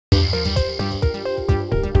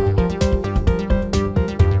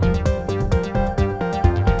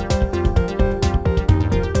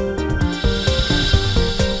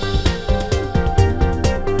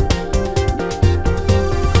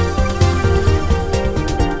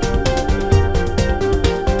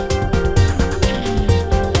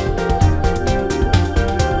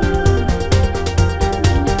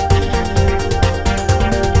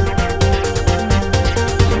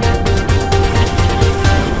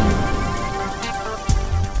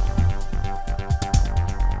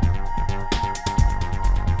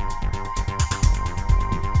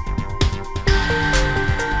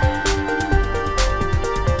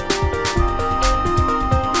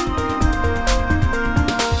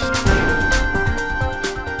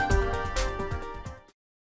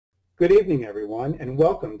Good evening, everyone, and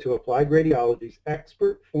welcome to Applied Radiology's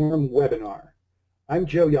Expert Forum webinar. I'm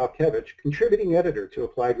Joe Yalkevich, contributing editor to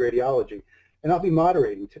Applied Radiology, and I'll be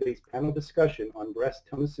moderating today's panel discussion on breast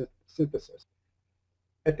tomosynthesis.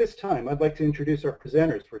 At this time, I'd like to introduce our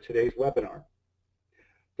presenters for today's webinar.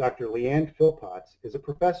 Dr. Leanne Philpotts is a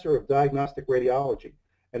professor of diagnostic radiology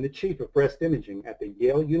and the chief of breast imaging at the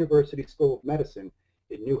Yale University School of Medicine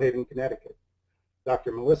in New Haven, Connecticut.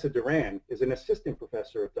 Dr. Melissa Duran is an assistant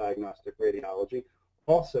professor of diagnostic radiology,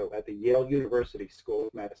 also at the Yale University School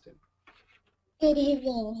of Medicine. Good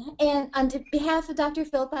evening, and on behalf of Dr.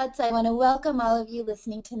 Philpotts, I want to welcome all of you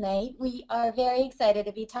listening tonight. We are very excited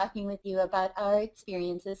to be talking with you about our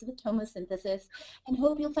experiences with tomosynthesis and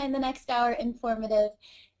hope you'll find the next hour informative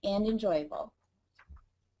and enjoyable.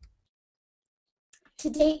 To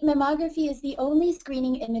date, mammography is the only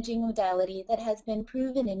screening imaging modality that has been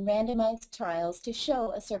proven in randomized trials to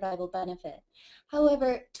show a survival benefit.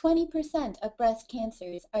 However, 20% of breast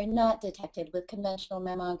cancers are not detected with conventional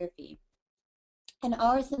mammography, and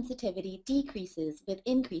our sensitivity decreases with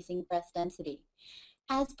increasing breast density.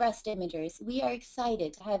 As breast imagers, we are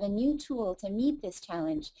excited to have a new tool to meet this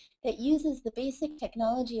challenge that uses the basic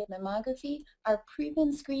technology of mammography, our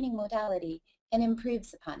proven screening modality, and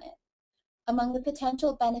improves upon it. Among the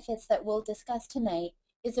potential benefits that we'll discuss tonight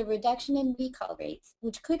is a reduction in recall rates,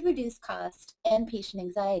 which could reduce cost and patient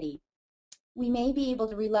anxiety. We may be able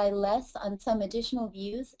to rely less on some additional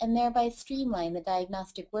views and thereby streamline the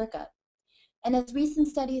diagnostic workup. And as recent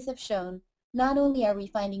studies have shown, not only are we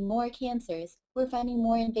finding more cancers, we're finding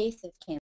more invasive cancers.